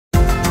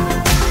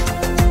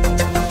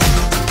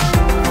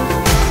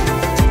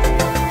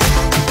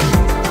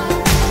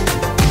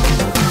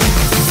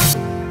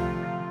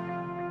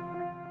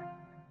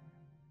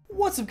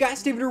What's up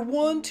guys, David here,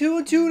 1, 2,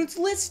 and 2, and it's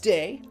list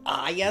day.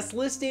 Ah yes,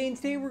 list day, and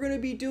today we're going to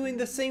be doing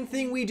the same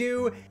thing we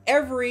do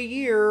every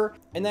year,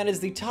 and that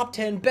is the top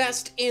 10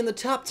 best and the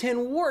top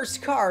 10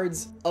 worst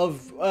cards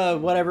of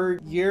whatever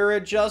year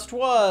it just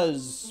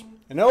was.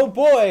 And oh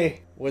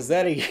boy, was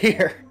that a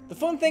year. The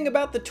fun thing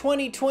about the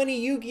 2020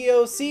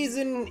 Yu-Gi-Oh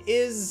season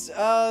is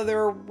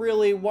there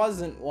really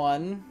wasn't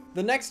one.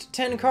 The next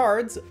 10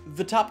 cards,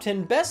 the top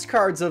 10 best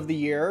cards of the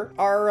year,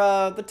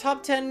 are the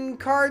top 10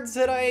 cards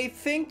that I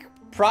think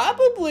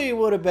probably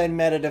would have been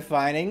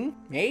meta-defining.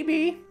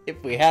 Maybe, if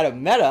we had a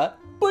meta.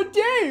 But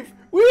Dave,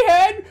 we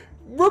had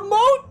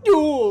remote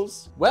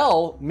duels!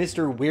 Well,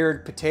 Mr.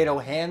 Weird Potato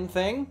Hand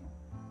thing.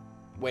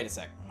 Wait a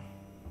sec.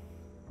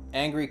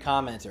 Angry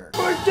commenter.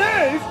 But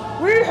Dave,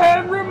 we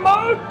had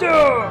remote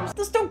duels!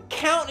 Those don't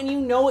count and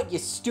you know it, you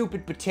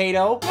stupid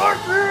potato.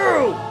 Fuck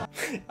you!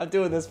 I'm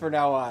doing this from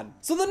now on.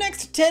 So the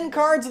next 10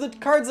 cards are the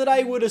cards that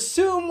I would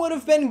assume would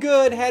have been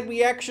good had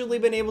we actually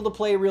been able to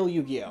play real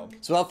Yu-Gi-Oh!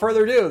 So without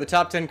further ado, the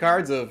top 10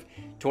 cards of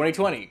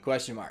 2020,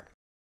 question mark.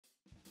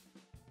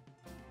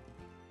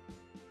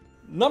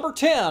 Number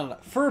 10,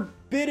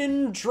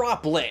 Forbidden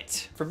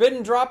Droplet.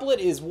 Forbidden Droplet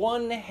is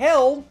one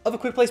hell of a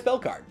quick play spell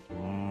card.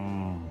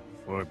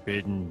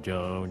 Forbidden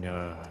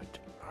donut.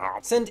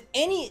 Send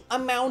any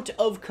amount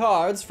of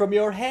cards from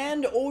your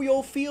hand or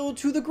your field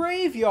to the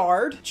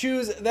graveyard.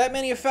 Choose that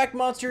many effect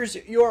monsters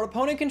your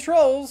opponent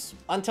controls.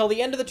 Until the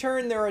end of the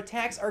turn, their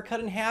attacks are cut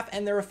in half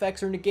and their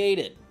effects are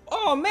negated.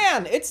 Oh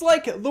man, it's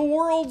like the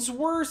world's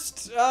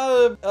worst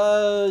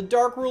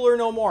Dark Ruler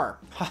no more.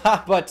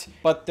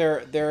 but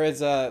there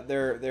is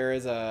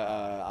a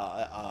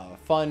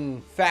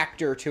fun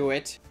factor to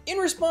it. In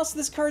response to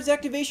this card's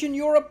activation,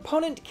 your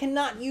opponent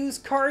cannot use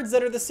cards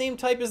that are the same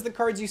type as the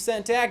cards you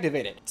sent to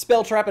activate it.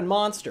 Spell, trap, and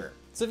monster.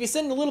 So if you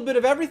send a little bit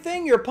of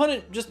everything, your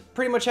opponent just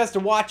pretty much has to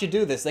watch you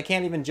do this. They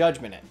can't even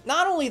judgment it.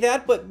 Not only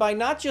that, but by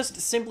not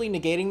just simply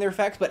negating their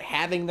effects, but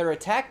having their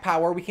attack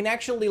power, we can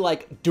actually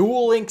like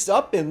dual links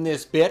up in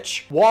this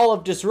bitch, Wall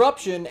of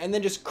Disruption, and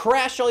then just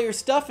crash all your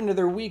stuff into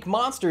their weak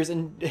monsters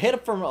and hit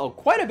up from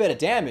quite a bit of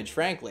damage,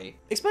 frankly.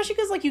 Especially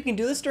because like you can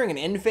do this during an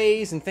end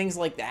phase and things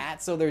like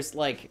that. So there's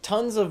like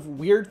tons of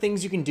weird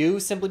things you can do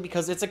simply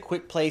because it's a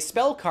quick play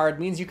spell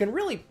card means you can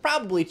really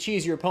probably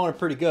cheese your opponent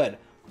pretty good.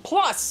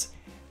 Plus,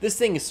 this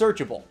thing is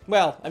searchable.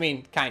 Well, I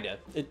mean, kinda.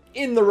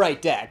 In the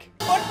right deck.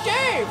 But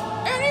Dave,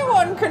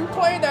 anyone can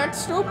play that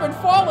stupid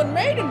Fallen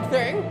Maiden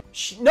thing.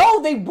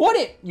 No, they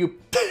wouldn't, you...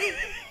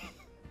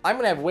 I'm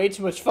gonna have way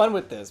too much fun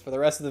with this for the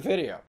rest of the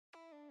video.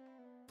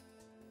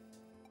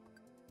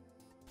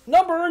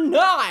 Number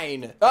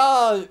 9!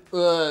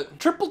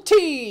 Triple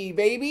T,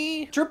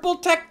 baby! Triple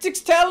Tactics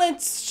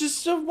Talent's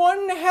just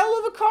one hell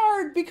of a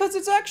card because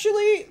it's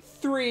actually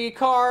 3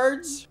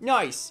 cards.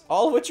 Nice.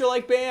 All of which are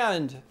like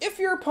banned. If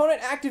your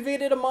opponent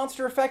activated a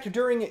monster effect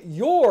during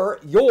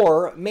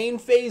your main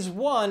phase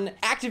 1,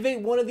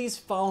 activate one of these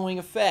following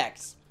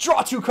effects.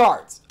 Draw 2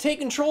 cards. Take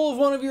control of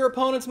one of your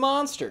opponent's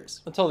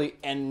monsters. Until the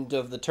end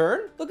of the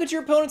turn, look at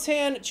your opponent's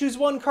hand, choose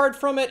 1 card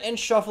from it, and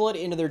shuffle it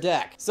into their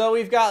deck. So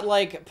we've got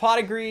like Pot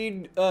of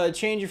Greed,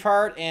 Change of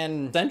Heart,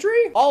 and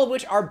Sentry, all of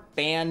which are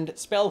banned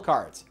spell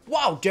cards.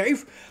 Wow,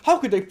 Dave, how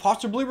could they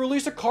possibly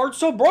release a card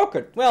so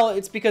broken? Well,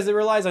 it's because it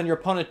relies on your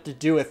opponent to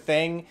do a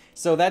thing,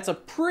 so that's a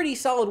pretty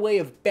solid way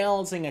of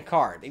balancing a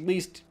card, at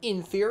least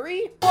in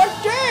theory. But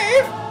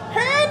Dave,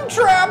 hand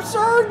traps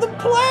are the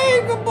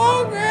plague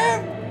among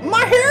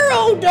my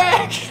hero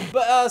deck!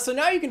 But, so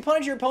now you can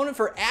punish your opponent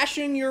for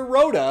ashing your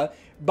Rhoda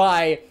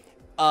by,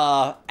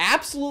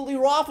 absolutely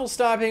raffle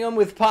stomping them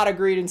with Pot of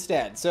Greed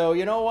instead. So,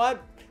 you know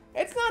what?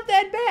 It's not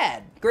that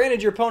bad.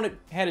 Granted, your opponent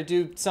had to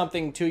do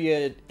something to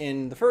you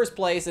in the first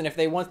place, and if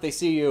once they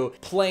see you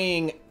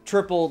playing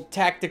triple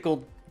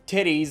tactical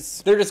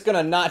titties, they're just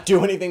gonna not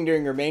do anything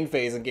during your main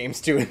phase in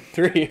games 2 and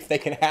 3 if they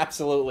can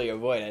absolutely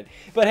avoid it.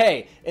 But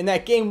hey, in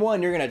that game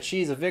 1, you're gonna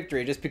cheese a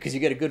victory just because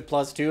you get a good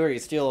 +2 or you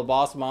steal a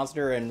boss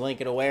monster and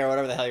link it away or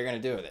whatever the hell you're gonna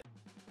do with it.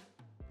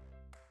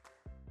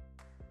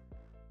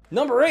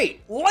 Number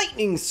 8,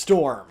 Lightning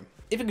Storm.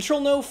 If you control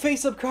no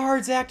face-up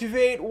cards,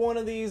 activate one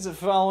of these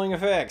following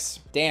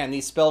effects. Damn,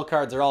 these spell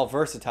cards are all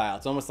versatile.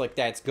 It's almost like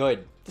that's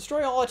good.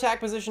 Destroy all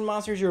attack position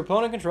monsters your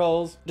opponent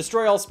controls.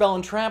 Destroy all spell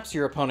and traps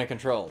your opponent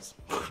controls.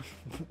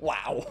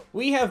 Wow.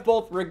 We have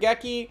both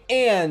Regeki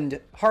and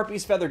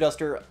Harpy's Feather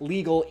Duster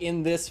legal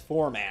in this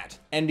format.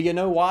 And do you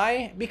know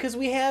why? Because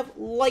we have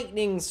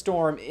Lightning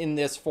Storm in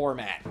this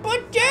format.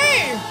 But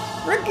Dave,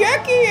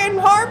 Regeki and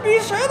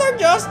Harpy's Feather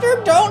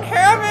Duster don't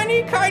have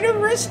any kind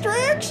of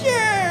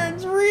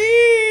restrictions.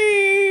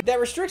 That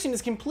restriction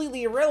is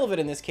completely irrelevant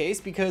in this case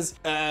because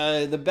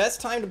the best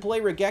time to play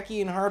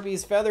Regeki and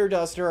Harpy's Feather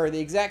Duster are the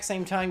exact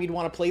same time you'd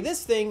want to play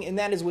this thing, and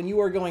that is when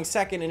you are going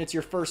second and it's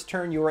your first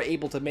turn you are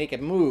able to make a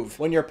move.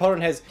 When your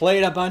opponent has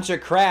played a bunch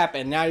of crap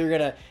and now you're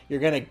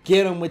gonna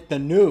get them with the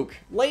nuke.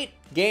 Late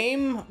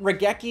game,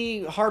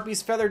 Regeki,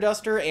 Harpy's Feather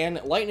Duster, and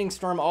Lightning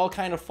Storm all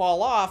kind of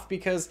fall off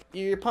because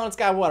your opponent's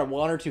got, what,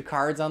 1 or 2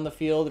 cards on the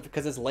field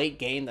because it's late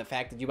game. The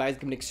fact that you guys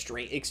have been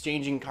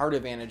exchanging card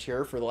advantage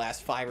here for the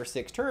last 5 or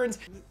 6 turns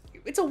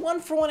It's a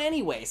 1-for-1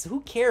 anyway, so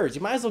who cares?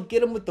 You might as well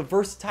get him with the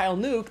versatile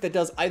nuke that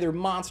does either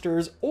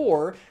monsters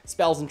or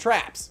spells and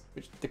traps,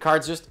 which the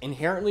card's just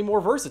inherently more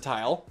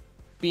versatile,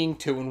 being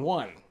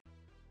 2-in-1.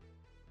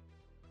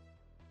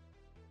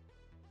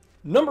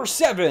 Number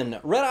 7,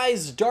 Red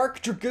Eye's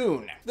Dark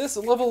Dragoon. This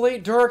level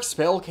 8 dark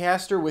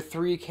spellcaster with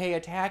 3k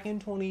attack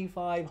and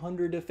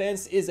 2500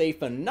 defense is a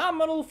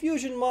phenomenal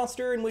fusion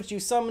monster in which you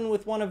summon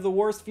with one of the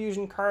worst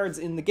fusion cards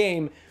in the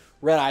game,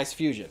 Red Eye's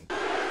Fusion.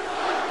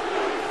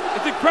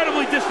 It's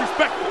incredibly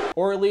disrespectful.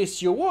 Or at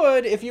least you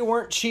would if you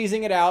weren't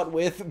cheesing it out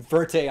with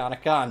Verte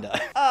Anaconda.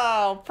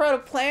 Oh,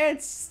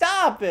 Protoplants,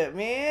 stop it,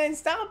 man.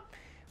 Stop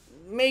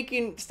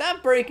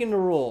breaking the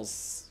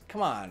rules.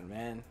 Come on,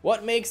 man.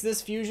 What makes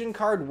this fusion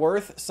card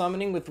worth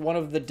summoning with one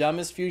of the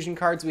dumbest fusion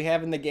cards we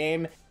have in the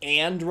game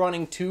and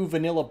running 2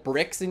 vanilla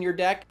bricks in your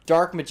deck,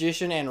 Dark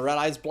Magician and Red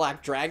Eye's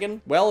Black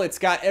Dragon? Well, it's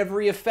got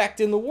every effect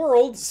in the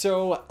world,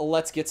 so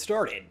let's get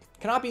started.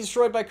 Cannot be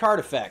destroyed by card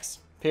effects.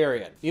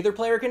 Period. Neither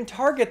player can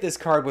target this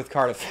card with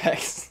card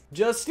effects.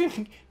 just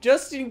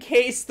in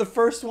case the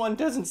first one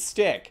doesn't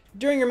stick.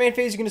 During your main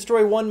phase, you can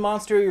destroy one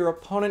monster your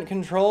opponent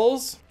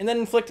controls, and then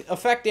inflict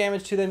effect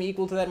damage to them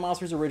equal to that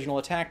monster's original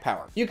attack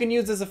power. You can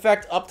use this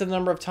effect up to the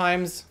number of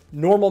times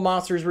normal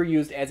monsters were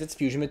used as its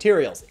fusion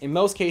materials. In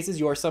most cases,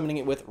 you are summoning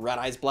it with Red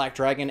Eye's Black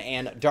Dragon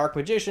and Dark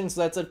Magician,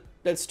 so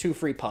that's 2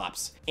 free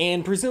pops.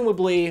 And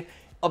presumably,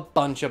 a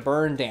bunch of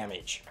burn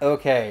damage.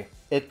 Okay.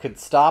 It could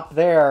stop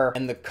there,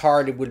 and the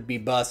card would be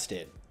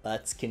busted.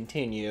 Let's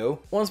continue.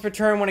 Once per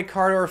turn, when a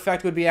card or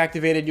effect would be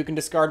activated, you can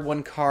discard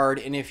 1 card,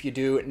 and if you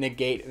do,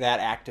 negate that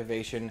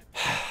activation.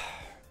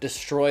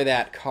 Destroy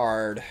that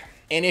card.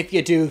 And if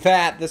you do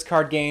that, this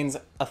card gains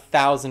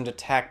 1000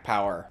 attack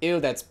power. Ew,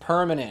 that's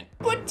permanent.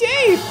 But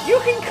Dave, you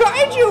can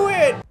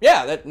kaiju it!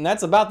 Yeah,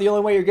 that's about the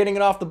only way you're getting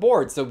it off the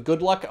board, so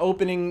good luck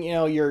opening, you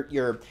know,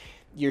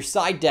 your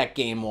side deck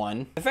game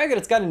 1. The fact that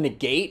it's got a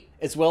negate,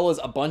 as well as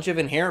a bunch of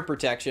inherent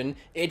protection,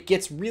 it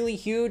gets really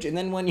huge, and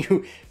then when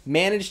you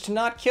manage to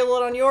not kill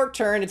it on your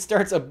turn, it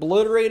starts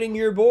obliterating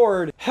your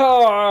board.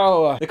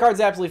 Oh! The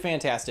card's absolutely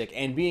fantastic,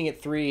 and being at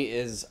 3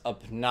 is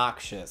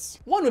obnoxious.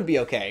 1 would be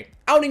okay.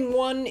 Outing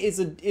 1 is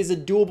a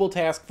doable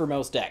task for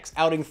most decks.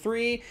 Outing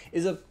 3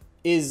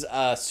 is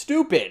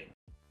stupid.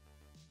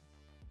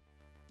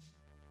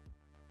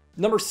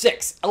 Number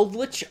 6,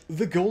 Eldritch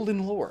the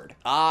Golden Lord.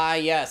 Ah,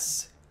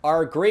 yes.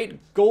 Our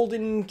great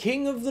golden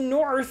king of the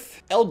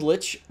north,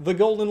 Eldritch the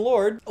Golden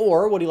Lord,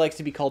 or what he likes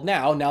to be called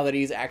now that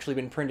he's actually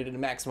been printed in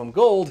maximum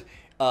gold,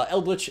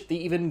 Eldritch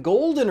the even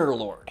goldener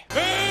lord.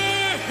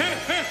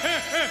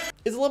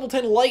 Is a level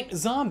 10 light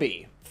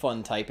zombie.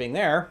 Fun typing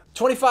there.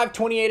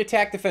 25-28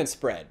 attack defense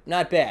spread.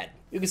 Not bad.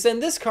 You can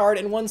send this card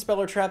and 1 spell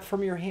or trap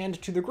from your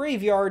hand to the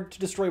graveyard to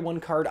destroy 1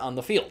 card on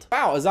the field.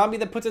 Wow, a zombie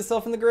that puts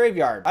itself in the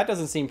graveyard. That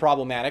doesn't seem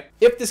problematic.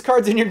 If this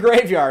card's in your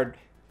graveyard,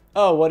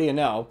 oh, what do you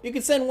know? You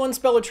can send 1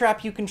 spell or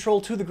trap you control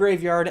to the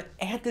graveyard,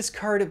 add this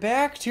card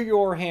back to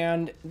your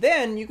hand,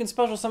 then you can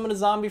special summon a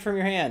zombie from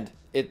your hand.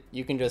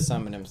 You can just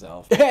summon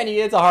himself. And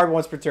it's a hard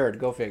once per turn,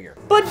 go figure.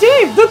 But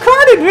Dave, the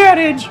card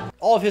advantage!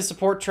 All of his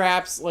support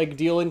traps, like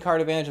dealing card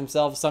advantage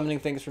himself, summoning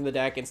things from the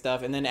deck and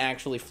stuff, and then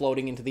actually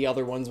floating into the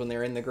other ones when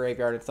they're in the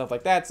graveyard and stuff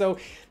like that. So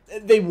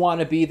they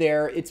want to be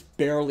there. It's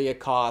barely a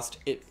cost.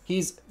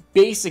 He's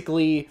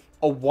basically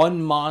a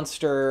 1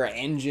 monster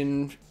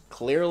engine,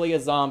 clearly a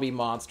zombie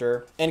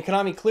monster, and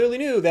Konami clearly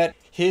knew that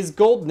his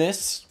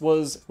goldness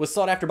was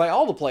sought after by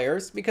all the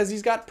players because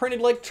he's got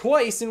printed like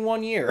twice in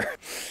 1 year.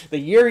 The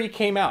year he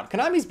came out.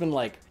 Konami's been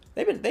like,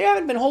 they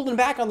haven't been holding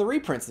back on the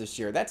reprints this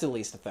year. That's at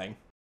least a thing.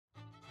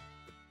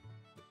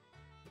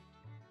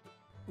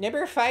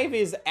 Number 5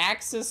 is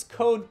Access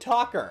Code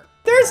Talker.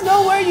 There's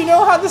no way you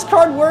know how this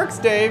card works,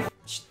 Dave.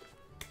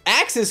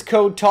 Access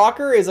Code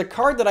Talker is a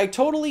card that I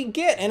totally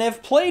get and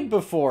have played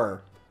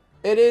before.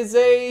 It is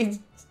a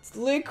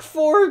Link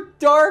 4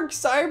 Dark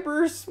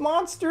Cyber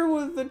monster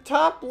with the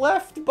top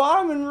left,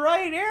 bottom, and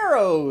right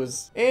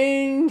arrows.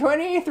 In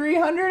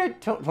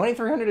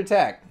 2300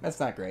 attack. That's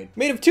not great.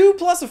 Made of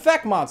 2+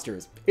 effect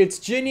monsters. It's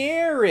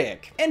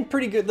generic and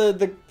pretty good.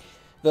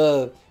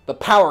 The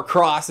power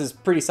cross is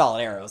pretty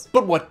solid arrows.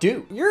 But what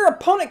do? Your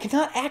opponent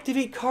cannot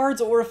activate cards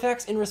or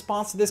effects in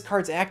response to this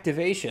card's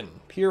activation.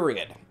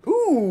 Period.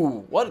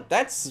 Ooh, what?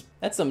 That's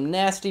some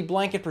nasty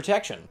blanket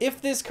protection.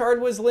 If this card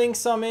was Link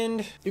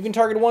summoned, you can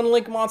target 1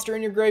 Link monster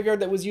in your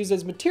graveyard that was used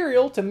as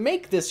material to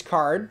make this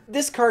card.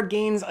 This card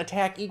gains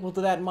attack equal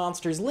to that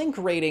monster's Link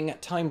rating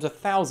times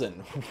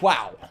 1000.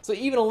 Wow. So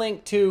even a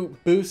Link 2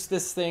 boosts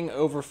this thing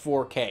over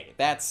 4K.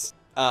 That's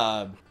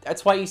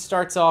why he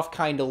starts off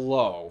kind of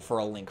low for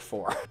a Link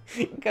 4.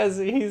 Because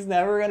he's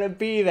never going to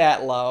be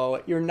that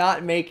low. You're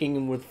not making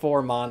him with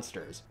 4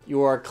 monsters.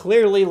 You are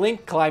clearly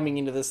Link climbing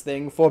into this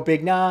thing for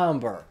big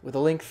number with a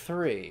Link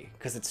 3.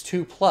 Because it's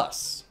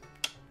 2+.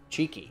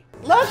 Cheeky.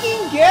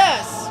 Lucky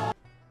guess!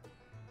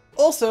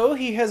 Also,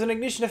 he has an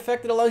ignition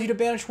effect that allows you to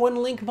banish one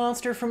link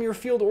monster from your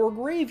field or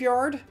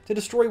graveyard to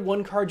destroy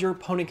one card your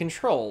opponent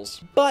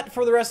controls. But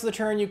for the rest of the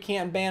turn, you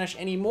can't banish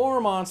any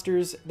more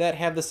monsters that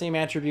have the same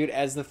attribute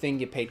as the thing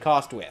you paid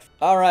cost with.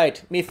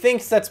 Alright,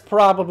 methinks that's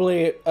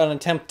probably an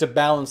attempt to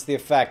balance the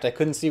effect. I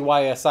couldn't see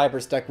why a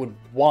Cyber's deck would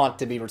want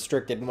to be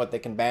restricted in what they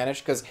can banish,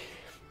 because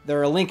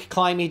they're a Link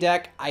Climby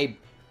deck. I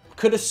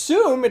could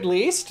assume, at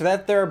least,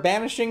 that they're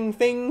banishing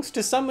things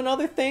to summon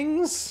other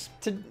things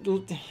to...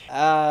 You don't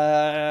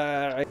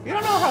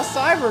know how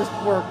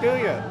Cybers work, do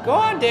you? Go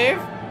on, Dave.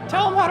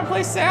 Tell them how to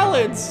play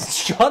salads.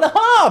 Shut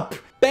up!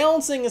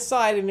 Balancing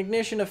aside, an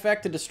ignition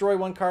effect to destroy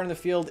one card in the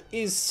field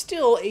is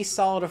still a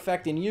solid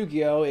effect in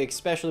Yu-Gi-Oh!,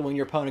 especially when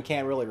your opponent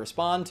can't really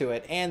respond to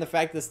it. And the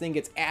fact this thing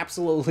gets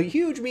absolutely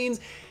huge means,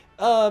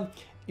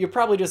 you're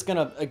probably just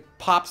gonna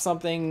pop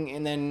something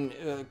and then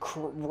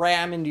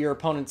ram into your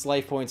opponent's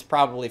life points,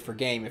 probably for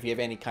game if you have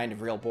any kind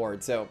of real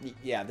board. So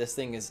yeah, this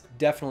thing is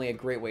definitely a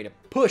great way to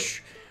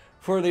push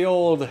for the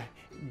old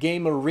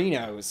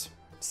game-arenos.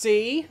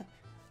 See?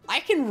 I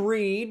can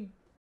read.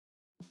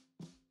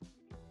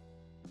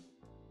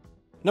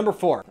 Number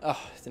 4.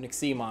 Oh, it's an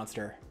Xyz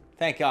monster.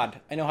 Thank God,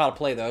 I know how to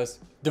play those.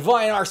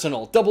 Divine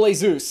Arsenal, AA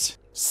Zeus,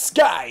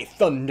 Sky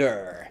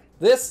Thunder.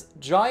 This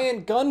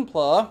giant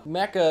Gunpla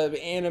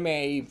mecha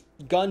anime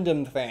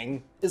Gundam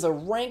thing is a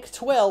rank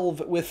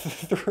 12 with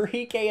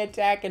 3k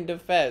attack and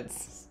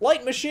defense.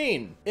 Light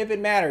machine, if it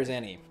matters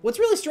any. What's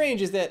really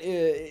strange is that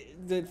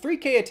the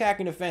 3k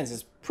attack and defense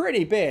is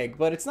pretty big,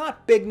 but it's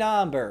not big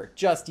number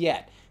just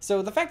yet.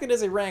 So the fact that it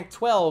is a rank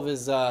 12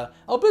 is a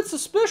bit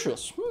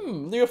suspicious.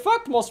 The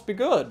effect must be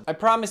good. I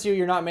promise you,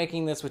 you're not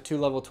making this with 2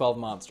 level 12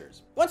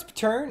 monsters. Once per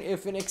turn,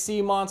 if an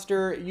Xyz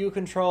monster you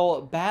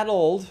control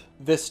battled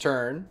this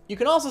turn, you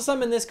can also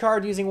summon this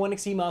card using one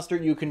Xyz monster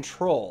you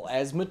control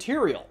as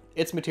material.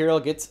 Its material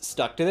gets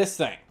stuck to this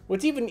thing.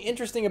 What's even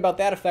interesting about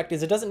that effect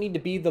is it doesn't need to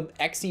be the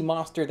Xyz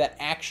monster that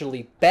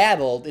actually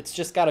battled. It's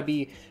just gotta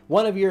be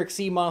one of your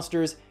Xyz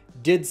monsters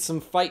did some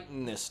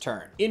fighting this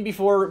turn. In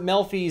before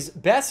Melfi's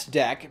best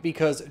deck,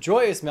 because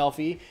Joyous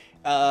Melfi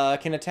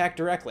can attack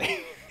directly.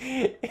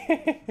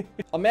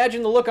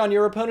 Imagine the look on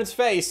your opponent's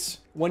face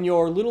when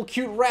your little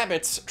cute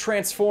rabbits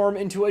transform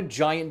into a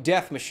giant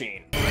death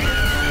machine.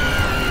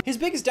 His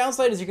biggest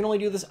downside is you can only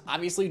do this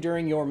obviously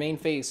during your main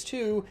phase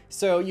 2,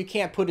 so you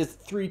can't put his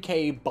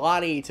 3k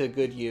body to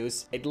good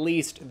use, at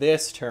least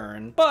this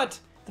turn.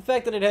 But the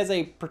fact that it has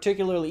a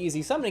particularly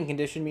easy summoning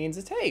condition means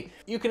it's, hey,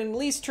 you can at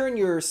least turn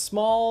your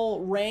small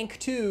rank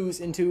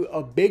 2s into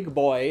a big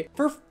boy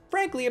for,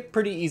 frankly, a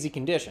pretty easy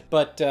condition.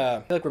 But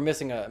I feel like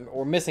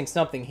we're missing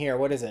something here.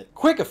 What is it?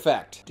 Quick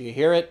effect. Do you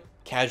hear it?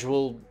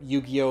 Casual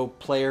Yu-Gi-Oh!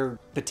 Player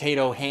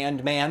potato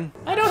hand man.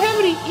 I don't have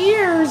any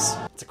ears.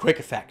 It's a quick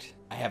effect.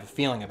 I have a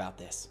feeling about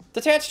this.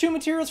 Detach 2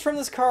 materials from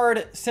this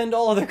card, send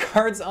all other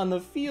cards on the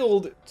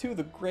field to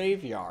the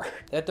graveyard.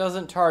 That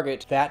doesn't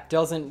target, that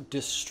doesn't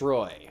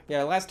destroy.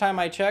 Yeah, last time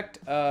I checked,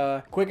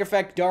 quick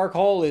effect Dark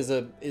Hole is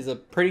a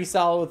pretty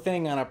solid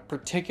thing on a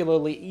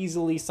particularly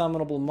easily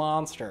summonable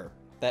monster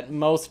that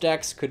most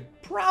decks could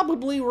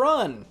probably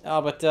run.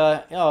 Oh, but,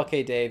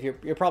 okay, Dave,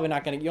 you're probably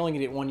not gonna, you're only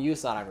gonna get one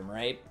use out of him,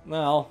 right?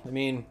 Well, I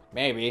mean,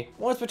 maybe.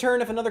 Once per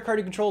turn, if another card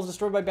you control is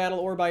destroyed by battle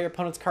or by your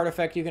opponent's card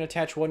effect, you can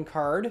attach one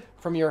card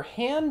from your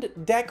hand,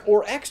 deck,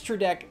 or extra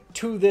deck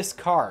to this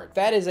card.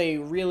 That is a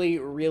really,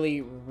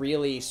 really,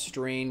 really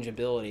strange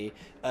ability.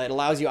 It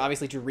allows you,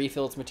 obviously, to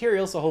refill its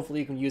material, so hopefully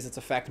you can use its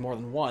effect more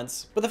than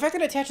once. But the fact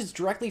that it attaches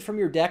directly from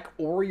your deck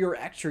or your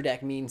extra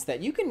deck means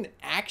that you can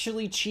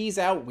actually cheese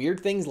out weird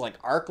things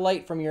like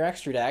Arclight from your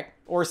extra deck,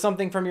 or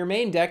something from your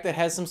main deck that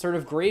has some sort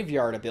of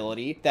graveyard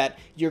ability that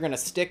you're gonna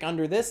stick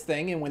under this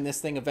thing, and when this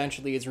thing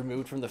eventually is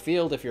removed from the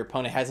field, if your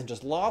opponent hasn't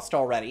just lost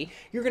already,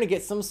 you're gonna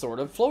get some sort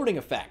of floating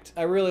effect.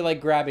 I really like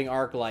grabbing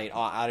Arclight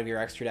out of your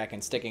extra deck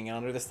and sticking it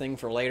under this thing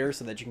for later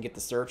so that you can get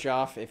the search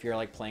off if you're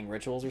like playing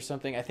rituals or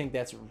something. I think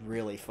that's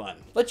really fun.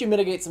 Let you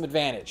mitigate some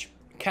advantage.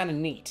 Kind of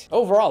neat.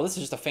 Overall, this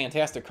is just a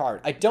fantastic card.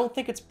 I don't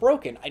think it's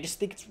broken, I just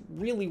think it's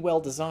really well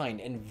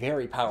designed and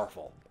very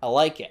powerful. I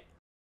like it.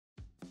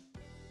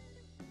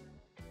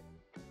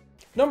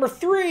 Number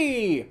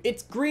 3,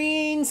 it's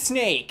Green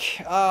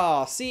Snake.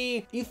 Oh,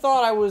 see, you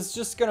thought I was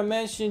just gonna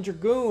mention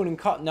Dragoon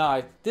and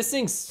nah, this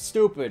thing's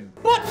stupid.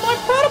 But my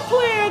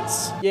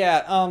Petaplants!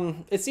 Yeah,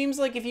 it seems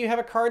like if you have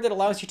a card that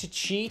allows you to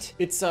cheat,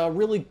 it's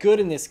really good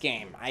in this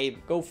game.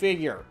 Go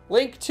figure.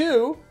 Link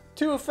 2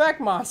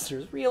 effect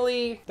monsters,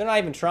 really? They're not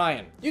even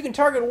trying. You can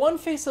target one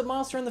face-up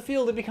monster in the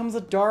field, it becomes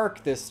a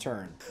dark this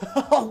turn.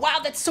 Oh, wow,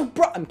 that's so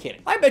I'm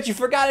kidding. I bet you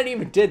forgot it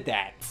even did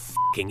that.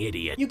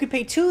 Idiot. You could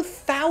pay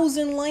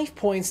 2,000 life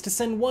points to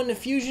send one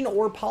fusion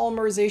or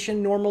polymerization,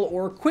 normal,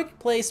 or quick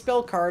play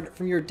spell card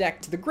from your deck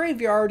to the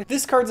graveyard.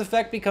 This card's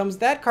effect becomes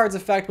that card's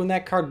effect when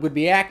that card would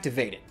be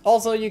activated.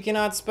 Also, you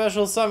cannot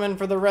special summon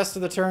for the rest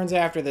of the turns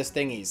after this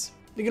thingies.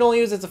 You can only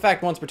use its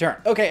effect once per turn.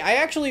 Okay, I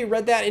actually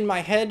read that in my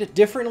head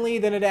differently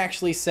than it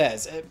actually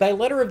says. By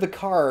letter of the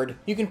card,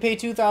 you can pay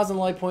 2,000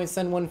 life points,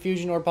 send one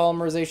fusion or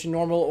polymerization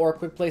normal or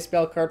quick play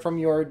spell card from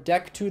your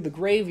deck to the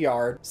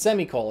graveyard,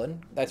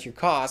 semicolon, that's your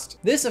cost.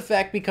 This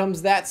effect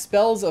becomes that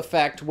spell's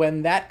effect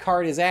when that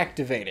card is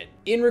activated.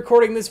 In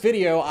recording this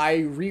video, I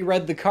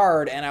reread the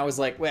card and I was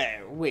like,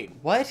 wait,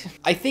 what?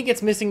 I think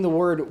it's missing the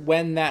word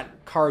when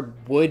that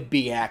card would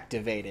be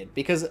activated,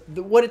 because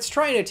what it's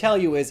trying to tell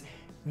you is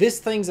this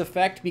thing's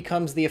effect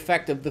becomes the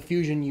effect of the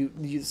fusion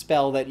you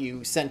spell that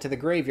you sent to the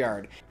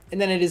graveyard. And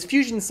then it is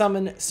fusion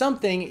summon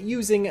something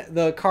using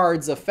the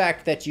card's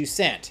effect that you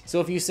sent. So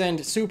if you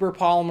send super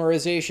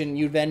polymerization,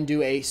 you then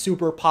do a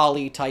super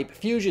poly type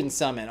fusion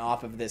summon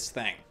off of this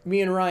thing.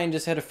 Me and Ryan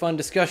just had a fun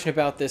discussion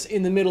about this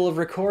in the middle of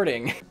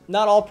recording.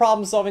 Not all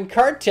problem solving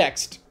card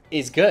text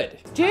is good.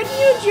 Didn't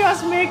you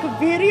just make a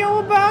video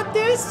about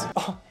this?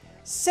 Oh,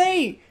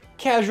 say,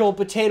 casual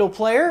potato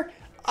player,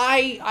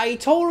 I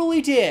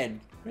totally did.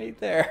 Right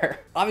there.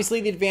 Obviously,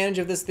 the advantage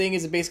of this thing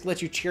is it basically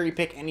lets you cherry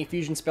pick any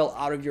fusion spell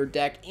out of your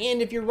deck,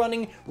 and if you're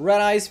running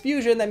Red Eyes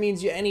Fusion, that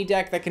means any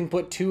deck that can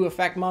put 2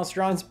 effect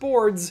monster on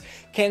boards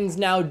can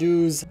now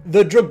do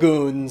the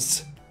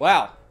Dragoons.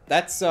 Wow,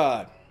 that's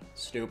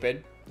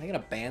stupid. Are they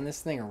gonna ban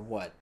this thing or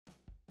what?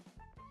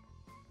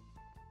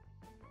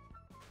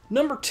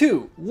 Number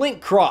 2, Link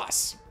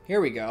Cross. Here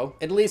we go.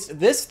 At least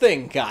this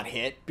thing got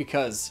hit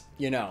because,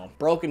 you know,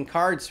 broken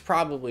cards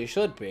probably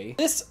should be.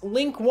 This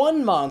Link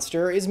 1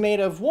 monster is made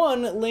of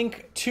 1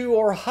 Link 2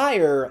 or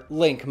higher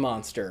Link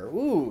monster.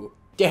 Ooh,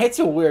 that's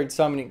a weird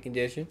summoning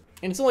condition.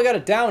 And it's only got a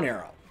down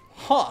arrow.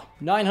 Huh,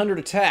 900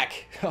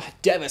 attack.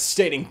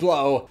 Devastating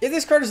blow. If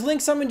this card is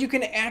Link summoned, you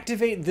can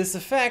activate this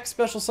effect.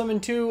 Special summon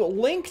 2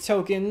 Link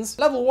tokens.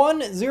 Level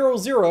 1,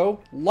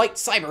 0, Light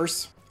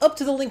Cybers. Up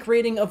to the Link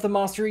rating of the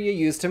monster you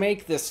use to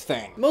make this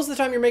thing. Most of the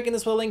time you're making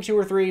this with a Link 2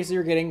 or 3, so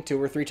you're getting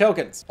 2 or 3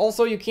 tokens.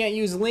 Also, you can't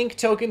use Link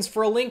tokens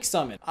for a Link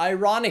summon,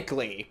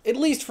 ironically, at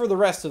least for the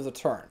rest of the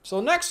turn.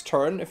 So next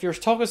turn, if your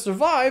tokens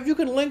survive, you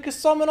can Link a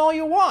summon all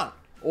you want.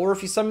 Or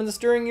if you summon this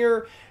during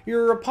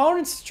your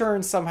opponent's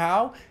turn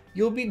somehow,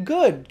 you'll be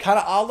good, kind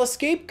of a la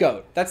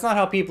Scapegoat. That's not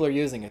how people are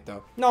using it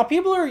though. No,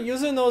 people are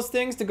using those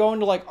things to go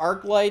into like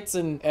arc lights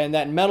and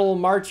that metal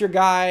marcher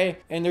guy,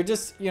 and they're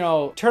just, you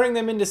know, turning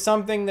them into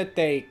something that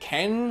they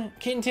can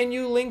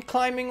continue Link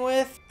climbing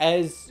with,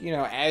 as, you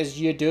know, as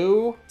you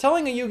do.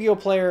 Telling a Yu-Gi-Oh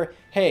player,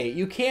 hey,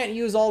 you can't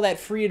use all that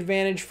free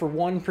advantage for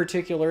one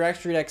particular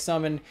extra deck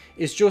summon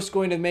is just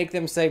going to make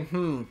them say,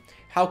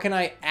 how can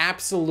I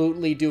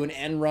absolutely do an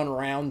end run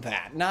around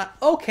that? Not,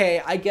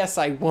 okay, I guess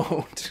I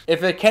won't.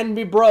 If it can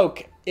be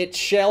broke, it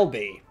shall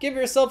be. Give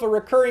yourself a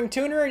recurring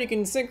tuner and you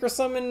can synchro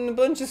summon a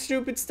bunch of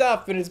stupid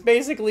stuff and it's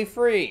basically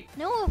free.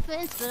 No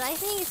offense, but I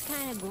think it's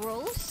kind of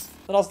gross.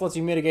 It also lets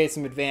you mitigate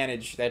some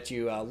advantage that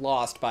you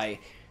lost by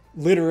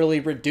literally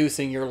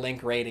reducing your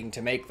Link rating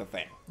to make the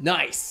thing.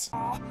 Nice.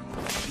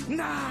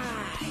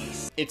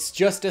 Nice. It's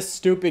just a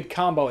stupid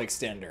combo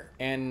extender.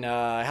 And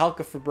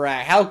Halki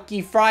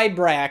Fried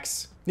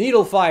Brax,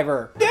 Needle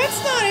Fiber.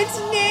 That's not its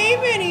name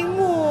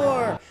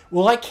anymore.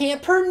 Well, I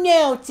can't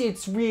pronounce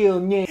its real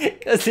name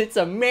because it's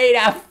a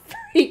made-up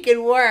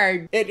freaking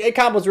word. It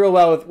combos real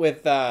well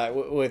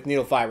with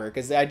Needle Fiber,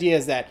 because the idea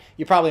is that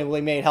you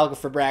probably made Helga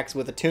for Brax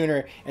with a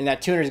tuner, and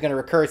that tuner is going to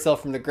recur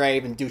itself from the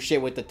grave and do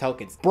shit with the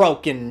tokens.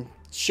 Broken,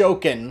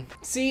 choken.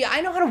 See,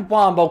 I know how to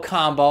wombo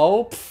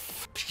combo.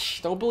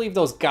 Pfft, don't believe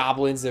those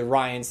goblins that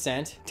Ryan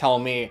sent. Tell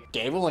me,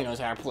 Dave only knows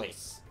how to play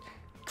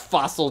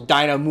Fossil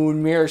Dyna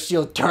Moon Mirror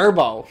Shield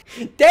Turbo.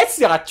 That's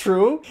not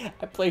true.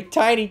 I play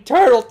Tiny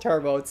Turtle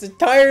Turbo. It's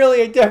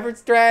entirely a different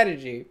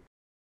strategy.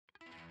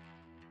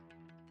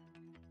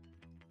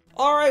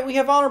 Alright, we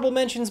have honorable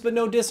mentions, but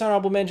no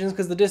dishonorable mentions,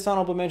 because the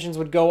dishonorable mentions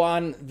would go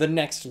on the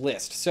next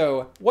list.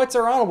 So, what's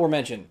our honorable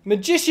mention?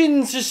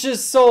 Magician's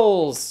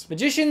Souls.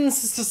 Magician's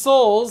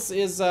Souls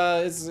is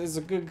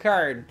a good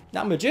card.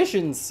 Not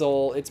Magician's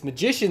Soul, it's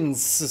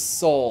Magician's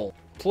Soul.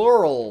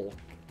 Plural.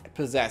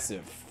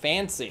 Possessive.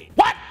 Fancy.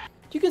 What?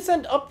 You can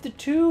send up to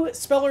 2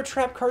 spell or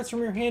trap cards from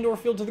your hand or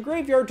field to the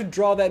graveyard to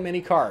draw that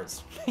many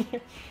cards.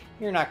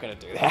 You're not gonna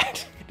do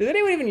that. Does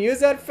anyone even use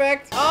that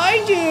effect?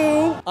 I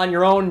do! On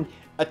your own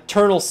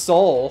eternal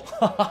soul.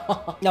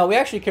 No, we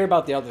actually care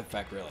about the other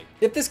effect, really.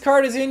 If this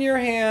card is in your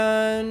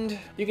hand,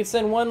 you can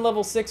send 1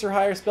 level 6 or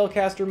higher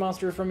spellcaster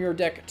monster from your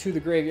deck to the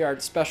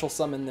graveyard, special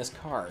summon this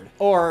card.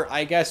 Or,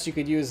 I guess you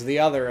could use the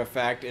other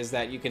effect, is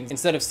that you can,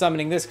 instead of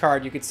summoning this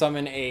card, you could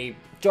summon a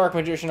Dark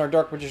Magician or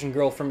Dark Magician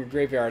Girl from your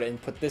graveyard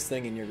and put this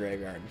thing in your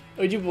graveyard.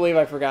 Would you believe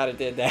I forgot it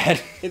did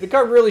that? The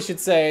card really should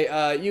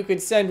say, you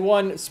could send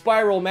 1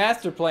 Spiral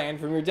Master Plan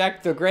from your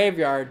deck to the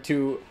graveyard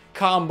to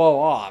combo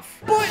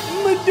off. But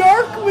my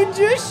Dark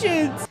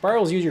Magicians!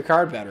 Spirals use your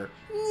card better.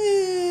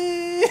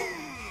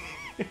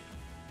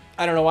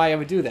 I don't know why I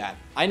would do that.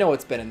 I know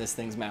what's been in this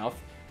thing's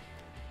mouth.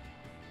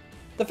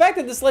 The fact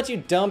that this lets you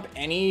dump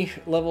any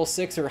level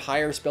 6 or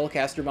higher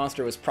spellcaster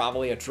monster was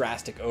probably a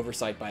drastic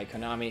oversight by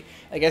Konami.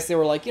 I guess they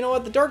were like, you know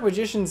what, the Dark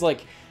Magician's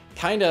like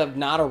kind of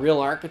not a real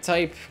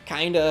archetype,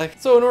 kind of.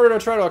 So in order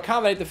to try to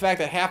accommodate the fact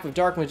that half of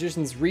Dark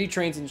Magician's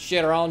retrains and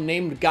shit are all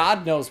named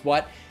God knows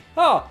what,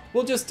 oh,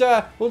 we'll just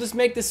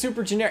make this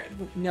super generic.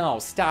 No,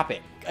 stop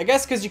it. I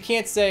guess because you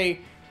can't say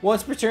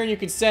once per turn you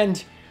could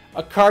send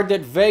a card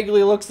that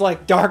vaguely looks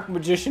like Dark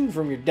Magician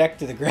from your deck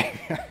to the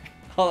graveyard.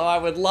 Although I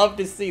would love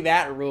to see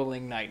that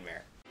ruling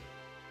nightmare.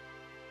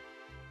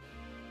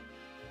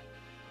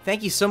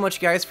 Thank you so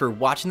much, guys, for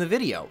watching the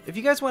video. If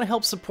you guys want to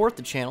help support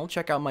the channel,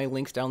 check out my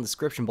links down in the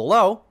description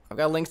below. I've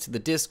got links to the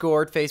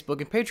Discord,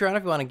 Facebook, and Patreon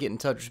if you want to get in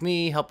touch with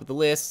me, help with the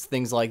lists,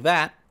 things like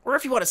that. Or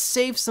if you want to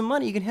save some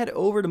money, you can head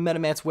over to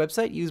MetaMat's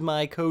website, use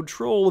my code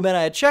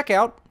TROLLMeta at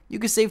checkout. You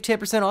can save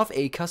 10% off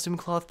a custom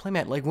cloth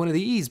playmat like one of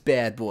these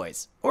bad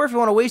boys. Or if you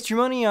want to waste your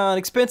money on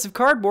expensive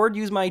cardboard,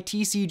 use my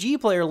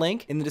TCG player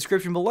link in the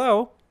description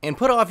below and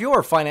put off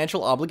your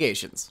financial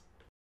obligations.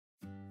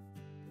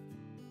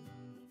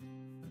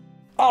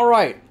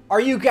 Alright,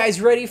 are you guys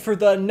ready for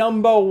the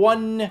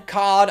 #1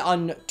 card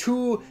on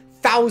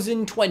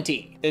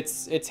 2020?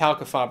 It's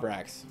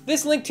Halka-Fabrax.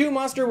 This Link 2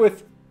 monster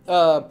with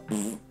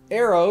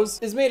arrows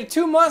is made of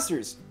 2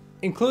 monsters,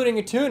 including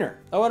a tuner.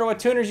 I wonder what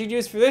tuners you'd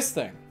use for this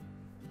thing.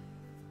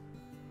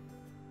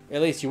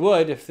 At least you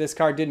would if this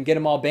card didn't get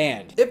them all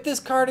banned. If this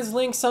card is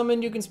Link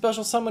summoned, you can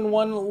special summon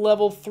 1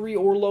 level 3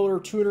 or lower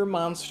tuner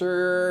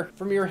monster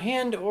from your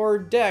hand or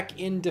deck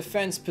in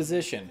defense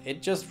position.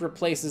 It just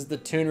replaces the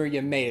tuner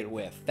you made it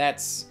with.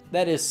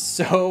 That is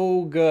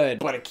so good.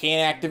 But it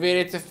can't activate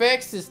its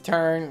effects this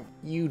turn.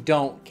 You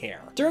don't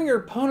care. During your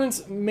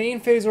opponent's main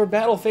phase or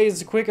battle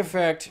phase quick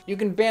effect, you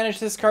can banish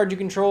this card you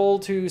control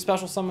to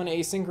special summon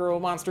a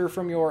synchro monster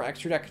from your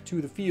extra deck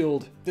to the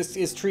field. This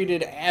is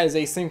treated as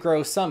a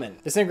synchro summon.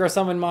 The synchro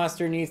summon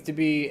monster needs to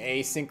be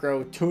a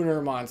synchro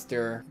tuner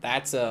monster.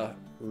 That's a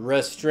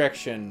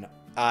restriction,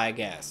 I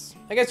guess.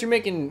 I guess you're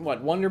making,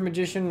 what, Wonder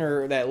Magician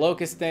or that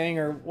Locust thing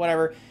or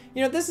whatever.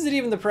 You know, this isn't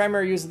even the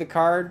primary use of the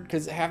card,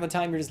 because half the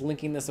time you're just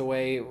linking this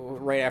away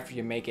right after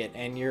you make it,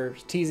 and you're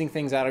teasing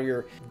things out of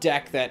your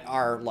deck that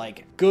are,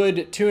 like,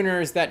 good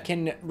tuners that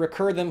can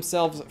recur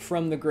themselves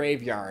from the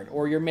graveyard,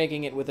 or you're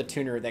making it with a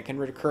tuner that can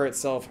recur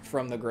itself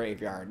from the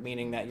graveyard,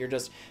 meaning that you're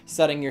just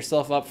setting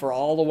yourself up for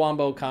all the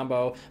wombo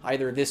combo,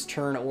 either this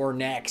turn or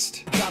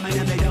next. Coming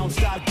and they don't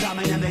stop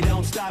coming, and they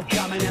don't stop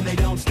coming, and they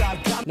don't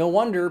stop coming. No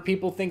wonder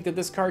people think that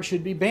this card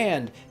should be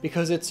banned,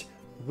 because it's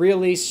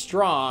really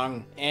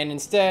strong, and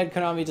instead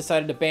Konami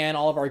decided to ban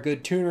all of our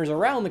good tuners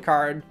around the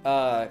card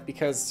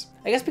because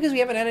we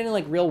haven't had any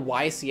like real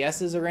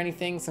YCSs or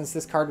anything since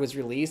this card was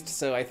released.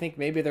 So I think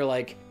maybe they're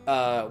like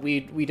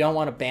we don't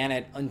want to ban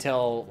it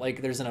until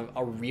like there's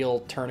a real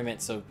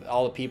tournament, so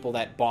all the people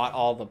that bought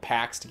all the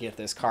packs to get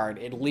this card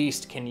at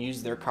least can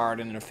use their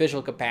card in an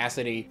official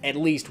capacity at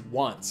least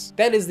once.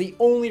 That is the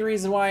only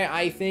reason why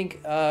I think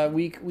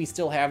we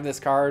still have this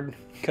card,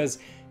 because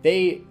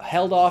they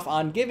held off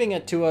on giving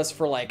it to us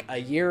for like a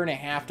year and a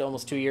half to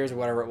almost 2 years or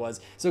whatever it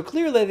was. So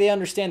clearly they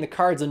understand the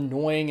card's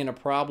annoying and a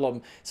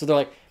problem. So they're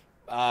like,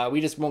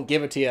 we just won't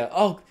give it to you.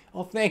 Oh,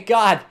 thank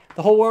God.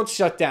 The whole world's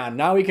shut down.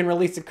 Now we can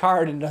release a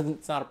card and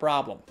it's not a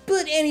problem.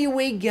 But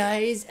anyway,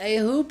 guys, I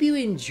hope you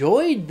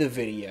enjoyed the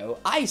video.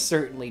 I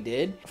certainly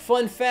did.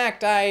 Fun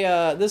fact,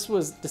 this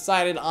was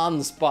decided on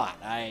the spot.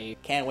 I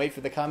can't wait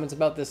for the comments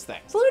about this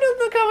thing. So let me know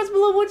in the comments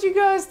below what you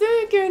guys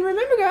think. And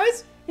remember,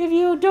 guys, if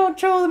you don't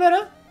troll the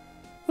meta,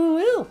 who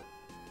will?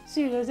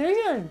 See you guys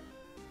next time.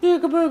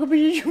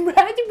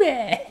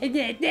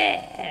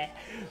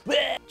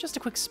 Just a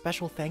quick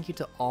special thank you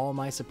to all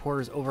my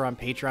supporters over on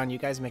Patreon. You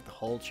guys make the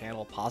whole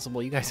channel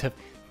possible. You guys have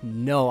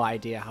no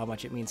idea how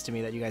much it means to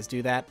me that you guys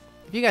do that.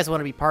 If you guys want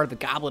to be part of the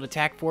Goblin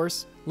Attack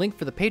Force, link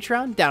for the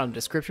Patreon down in the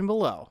description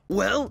below.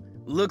 Well,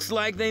 looks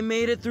like they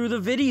made it through the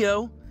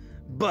video,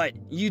 but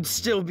you'd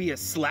still be a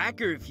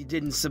slacker if you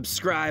didn't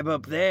subscribe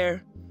up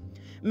there.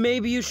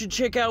 Maybe you should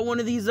check out one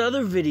of these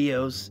other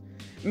videos.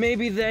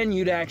 Maybe then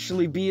you'd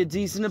actually be a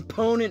decent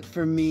opponent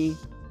for me.